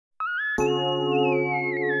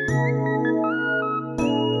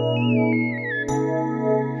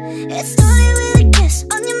It started with a kiss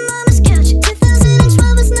on your mama's couch.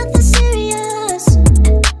 2012 was nothing serious,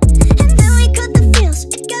 and then we cut the feels.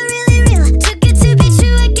 It got really real. Took it to be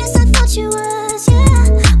true. I guess I thought you was,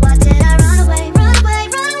 yeah. Why did I run away, run away,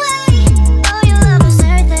 run away? Oh, your love was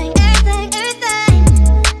everything, everything, everything.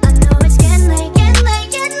 I know it's getting late, getting late,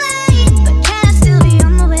 getting late, but can I still be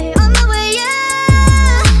on my way,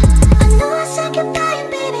 yeah? I know I said goodbye and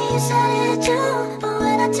baby you said it too, but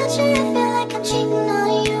when I touch you, I feel like I'm cheating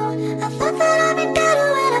on you. I thought that I'd be better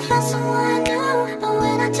when I found someone new, but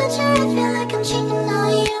when I touch you, I feel like I'm cheating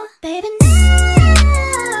on you. Baby, now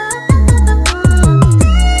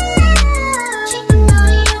cheating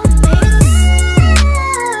on you. Baby,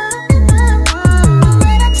 now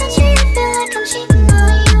when I touch you, I feel like I'm cheating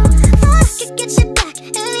on you. Thought I could get you back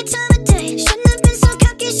any time of day. Shouldn't have been so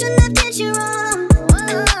cocky, shouldn't have did you wrong.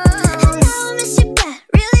 And now I miss you bad,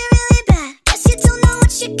 really, really bad. Guess you don't know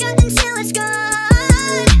what you got until it's gone.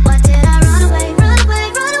 Why did I run away, run away,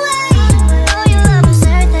 run away? Oh, your love was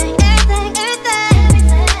everything, everything,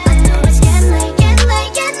 everything. I know it's getting late, getting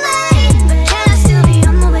late, getting late, but can I still be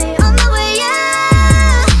on my way,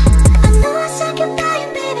 yeah? I know I said goodbye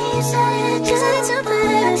and baby you said it too, but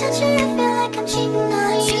when I touch you, I feel like I'm cheating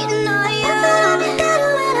on you. I thought I'd be better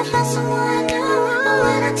when I found someone new, but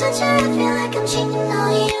when I touch you, I feel like I'm cheating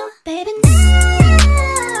on you.